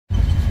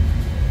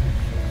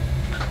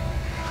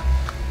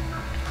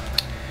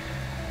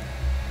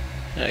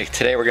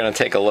Today we're going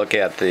to take a look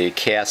at the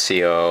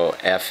Casio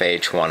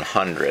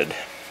FH100.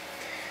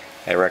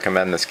 I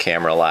recommend this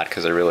camera a lot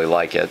because I really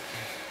like it.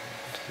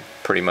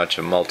 Pretty much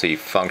a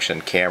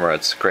multi-function camera.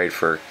 It's great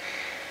for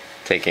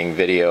taking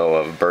video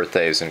of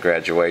birthdays and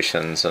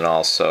graduations, and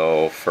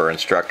also for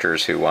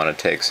instructors who want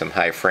to take some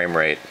high frame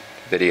rate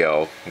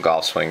video,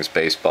 golf swings,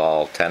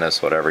 baseball,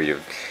 tennis, whatever you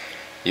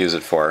use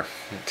it for.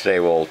 Today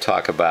we'll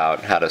talk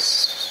about how to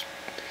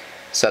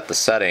set the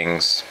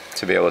settings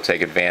to be able to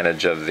take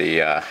advantage of the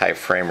high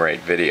frame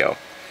rate video.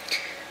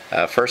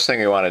 First thing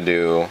we want to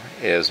do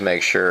is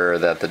make sure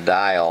that the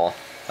dial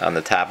on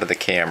the top of the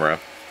camera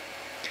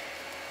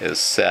is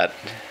set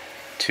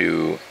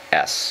to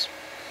S.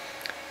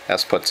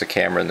 S puts the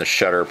camera in the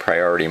shutter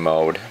priority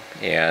mode,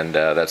 and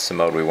that's the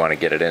mode we want to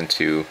get it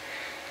into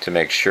to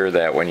make sure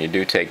that when you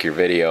do take your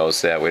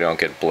videos that we don't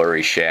get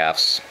blurry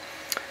shafts.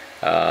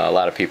 A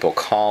lot of people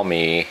call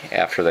me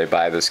after they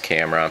buy this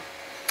camera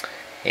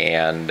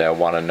and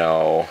want to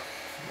know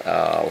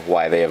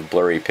why they have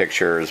blurry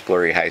pictures,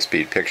 blurry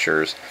high-speed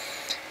pictures.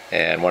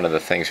 And one of the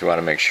things we want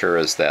to make sure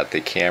is that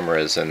the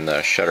camera is in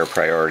the shutter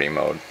priority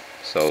mode.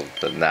 So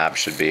the knob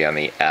should be on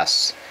the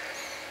S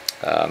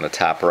on the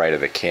top right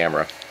of the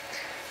camera.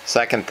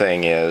 Second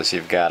thing is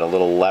you've got a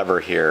little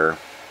lever here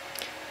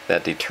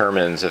that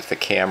determines if the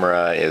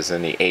camera is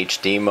in the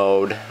HD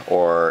mode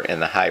or in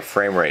the high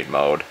frame rate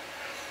mode.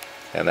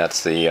 And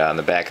that's on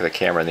the back of the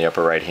camera in the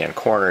upper right hand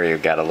corner.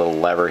 You've got a little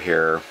lever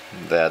here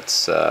that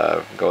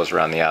goes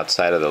around the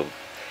outside of the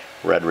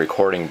red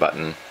recording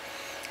button,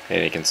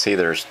 and you can see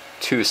there's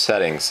two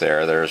settings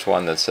there. There's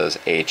one that says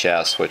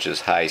HS, which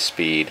is high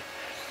speed,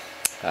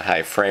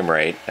 high frame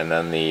rate, and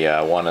then the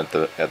one at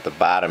the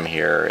bottom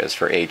here is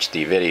for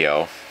HD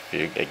video.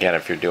 Again,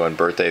 if you're doing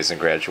birthdays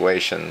and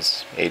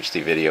graduations,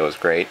 HD video is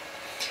great,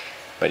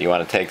 but you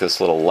want to take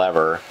this little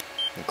lever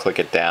and click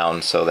it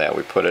down so that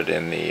we put it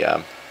in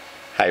the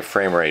high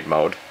frame rate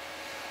mode.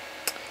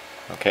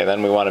 Okay,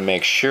 then we want to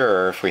make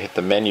sure if we hit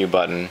the menu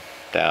button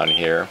down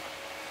here,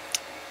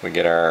 we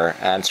get our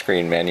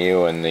on-screen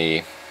menu, and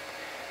the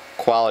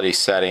quality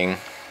setting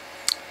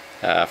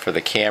for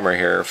the camera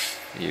here,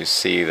 you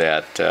see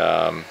that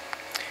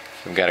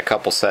we've got a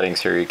couple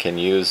settings here. You can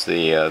use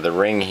the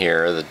ring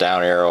here, the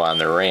down arrow on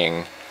the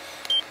ring,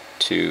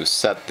 to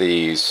set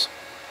these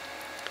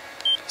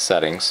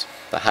settings.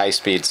 The high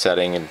speed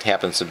setting, it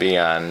happens to be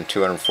on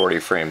 240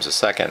 frames a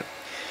second.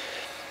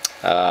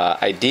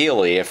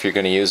 Ideally, if you're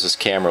going to use this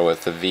camera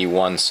with the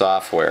V1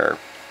 software,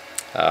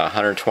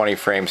 120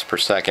 frames per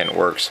second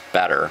works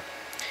better.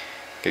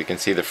 You can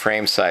see the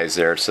frame size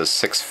there. It says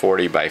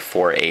 640 by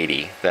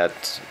 480. That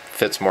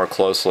fits more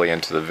closely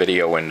into the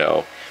video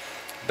window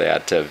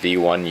that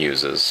V1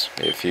 uses.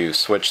 If you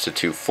switch to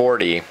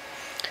 240,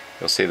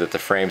 you'll see that the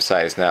frame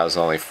size now is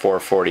only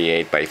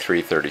 448 by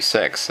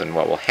 336. And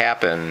what will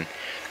happen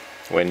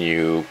when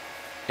you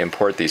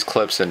import these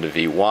clips into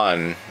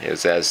V1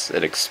 is, as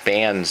it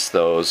expands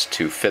those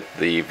to fit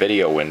the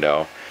video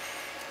window,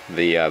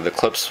 the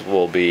clips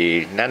will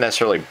be not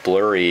necessarily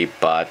blurry,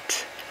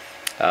 but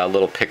a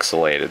little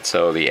pixelated.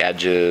 So the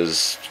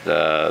edges,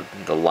 the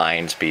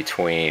lines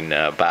between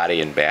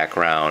body and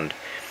background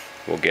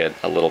will get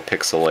a little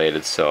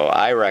pixelated. So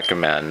I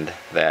recommend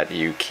that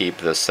you keep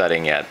the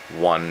setting at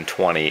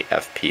 120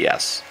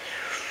 FPS.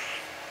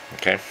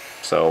 Okay,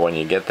 so when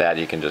you get that,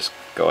 you can just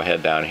go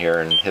ahead down here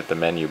and hit the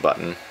menu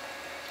button.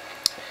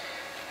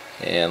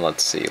 And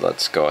let's see,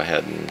 let's go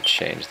ahead and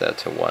change that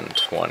to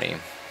 120.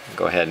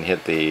 Go ahead and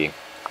hit the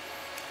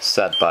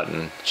set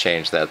button,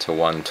 change that to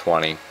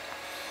 120.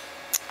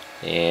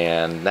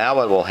 And now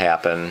what will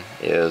happen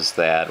is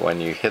that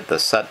when you hit the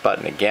set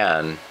button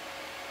again,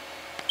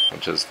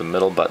 which is the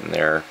middle button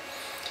there,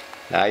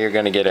 now you're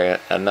going to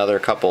get another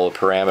couple of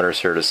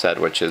parameters here to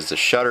set, which is the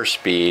shutter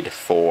speed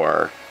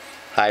for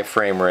high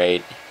frame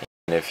rate.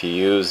 And if you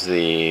use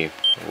the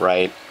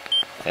right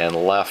and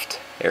left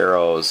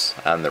arrows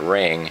on the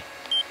ring,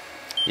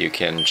 you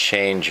can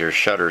change your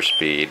shutter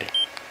speed.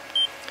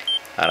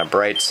 On a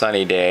bright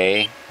sunny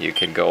day, you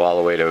can go all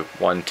the way to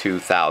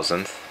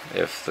 1/2000th.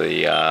 If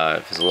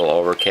it's a little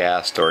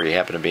overcast or you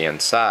happen to be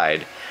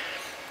inside,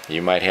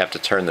 you might have to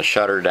turn the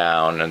shutter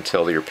down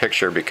until your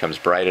picture becomes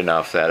bright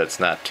enough that it's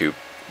not too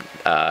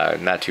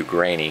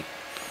grainy.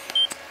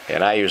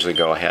 And I usually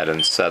go ahead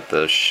and set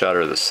the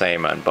shutter the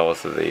same on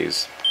both of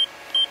these.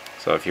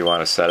 So if you want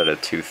to set it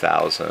at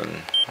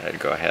 2000, I'd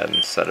go ahead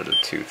and set it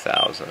at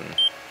 2000.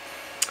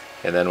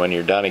 And then when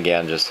you're done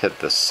again, just hit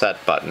the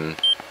set button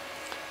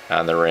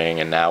on the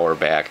ring, and now we're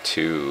back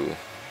to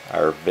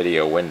our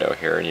video window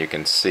here. And you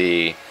can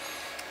see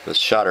the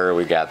shutter,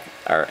 we got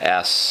our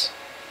S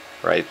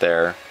right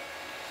there,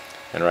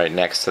 and right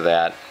next to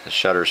that the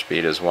shutter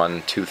speed is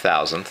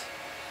 1/2000th.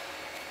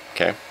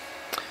 Okay,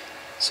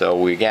 so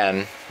we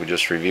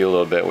just review a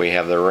little bit. We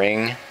have the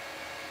ring,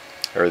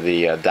 or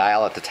the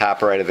dial at the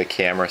top right of the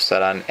camera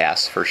set on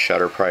S for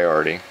shutter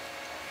priority.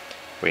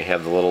 We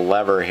have the little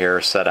lever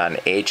here set on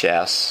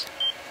HS,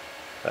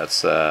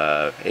 that's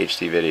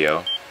HD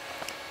video.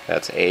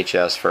 That's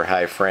HS for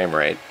high frame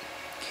rate.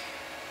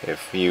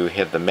 If you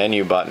hit the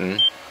menu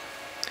button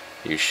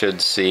you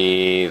should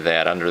see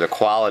that under the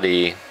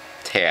quality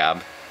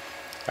tab,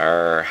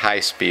 our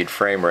high-speed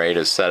frame rate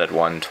is set at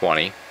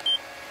 120,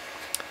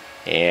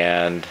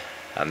 and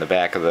on the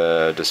back of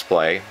the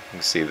display you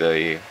can see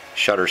the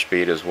shutter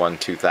speed is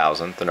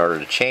 1/2000th. In order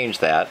to change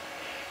that,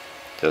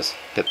 just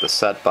hit the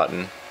set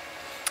button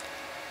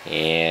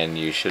and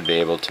you should be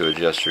able to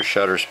adjust your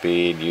shutter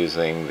speed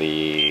using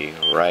the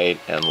right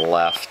and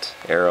left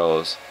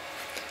arrows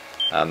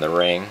on the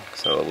ring.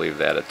 So I'll leave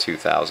that at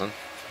 2000.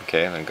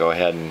 Okay, then go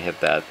ahead and hit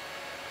that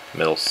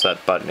middle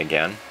set button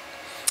again,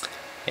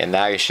 and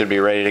now you should be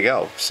ready to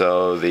go.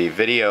 So the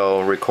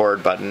video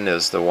record button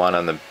is the one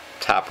on the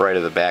top right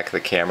of the back of the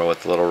camera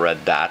with the little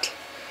red dot.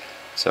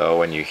 So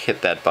when you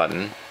hit that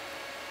button,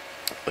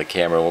 the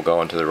camera will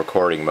go into the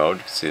recording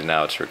mode. See,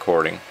 now it's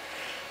recording.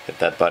 Hit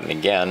that button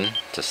again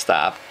to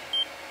stop.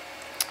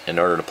 In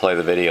order to play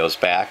the videos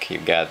back,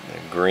 you've got the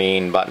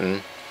green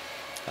button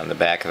on the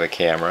back of the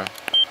camera.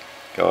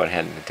 Go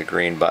ahead and hit the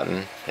green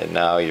button, and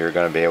now you're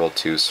going to be able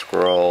to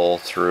scroll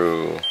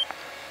through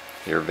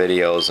your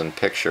videos and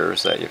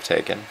pictures that you've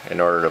taken.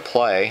 In order to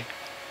play,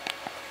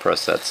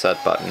 press that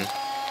set button,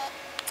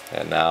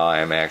 and now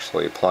I'm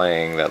actually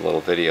playing that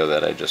little video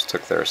that I just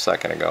took there a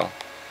second ago.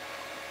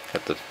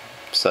 Hit the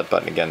set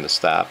button again to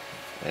stop,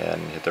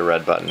 and hit the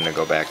red button to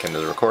go back into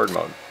the record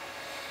mode.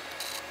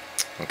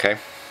 Okay,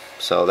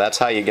 so that's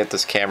how you get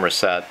this camera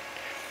set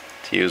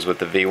to use with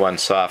the V1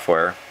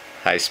 software.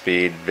 High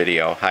speed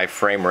video, high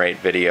frame rate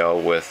video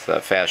with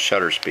fast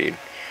shutter speed.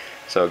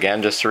 So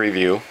again, just to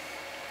review,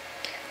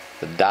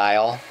 the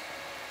dial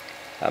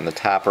on the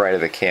top right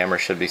of the camera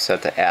should be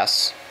set to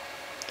S.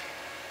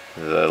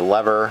 The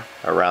lever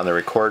around the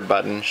record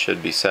button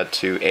should be set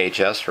to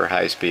HS for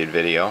high speed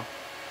video.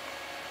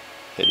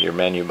 Hit your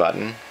menu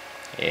button,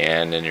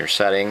 and in your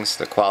settings,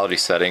 the quality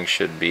settings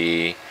should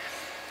be,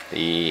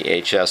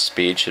 the HS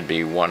speed should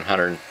be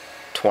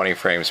 120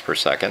 frames per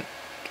second.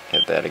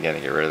 Hit that again to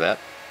get rid of that.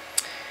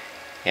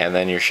 And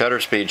then your shutter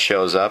speed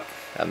shows up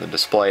on the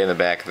display in the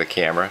back of the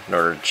camera. In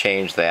order to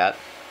change that,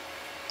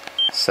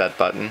 set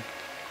button,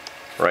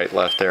 right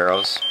left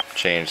arrows,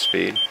 change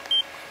speed.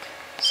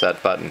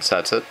 Set button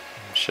sets it.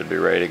 Should be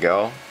ready to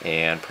go,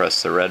 and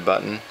press the red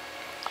button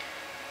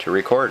to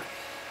record.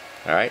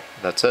 Alright,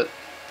 that's it.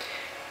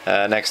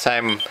 Next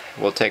time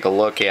we'll take a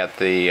look at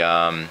the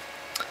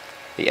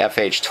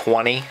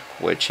FH100,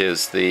 which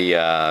is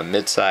the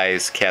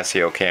mid-size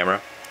Casio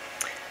camera.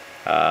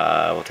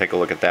 We'll take a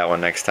look at that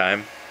one next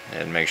time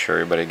and make sure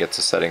everybody gets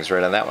the settings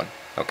right on that one.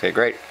 Okay,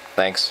 great.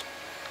 Thanks.